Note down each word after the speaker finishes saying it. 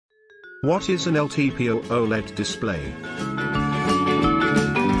What is an LTPO OLED display?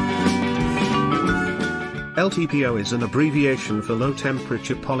 LTPO is an abbreviation for low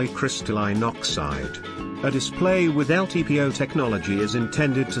temperature polycrystalline oxide. A display with LTPO technology is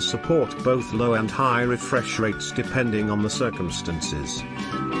intended to support both low and high refresh rates depending on the circumstances.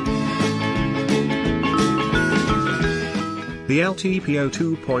 The LTPO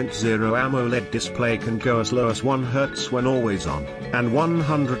 2.0 AMOLED display can go as low as 1 Hz when always on, and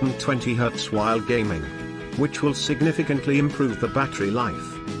 120 Hz while gaming, which will significantly improve the battery life.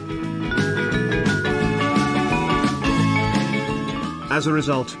 As a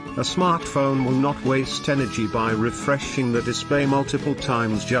result, a smartphone will not waste energy by refreshing the display multiple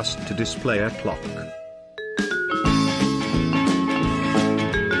times just to display a clock.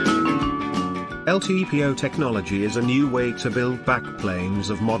 LTPO technology is a new way to build backplanes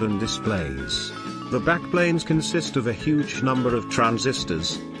of modern displays. The backplanes consist of a huge number of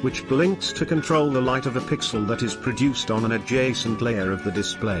transistors, which blinks to control the light of a pixel that is produced on an adjacent layer of the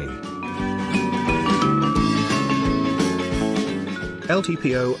display.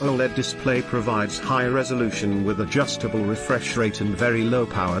 LTPO OLED display provides high resolution with adjustable refresh rate and very low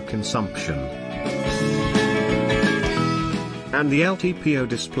power consumption. And the LTPO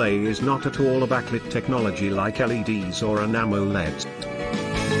display is not at all a backlit technology like LEDs or an AMOLED.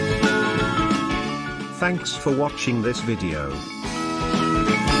 Thanks for watching this video.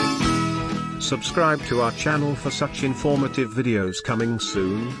 Subscribe to our channel for such informative videos coming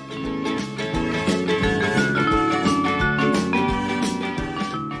soon.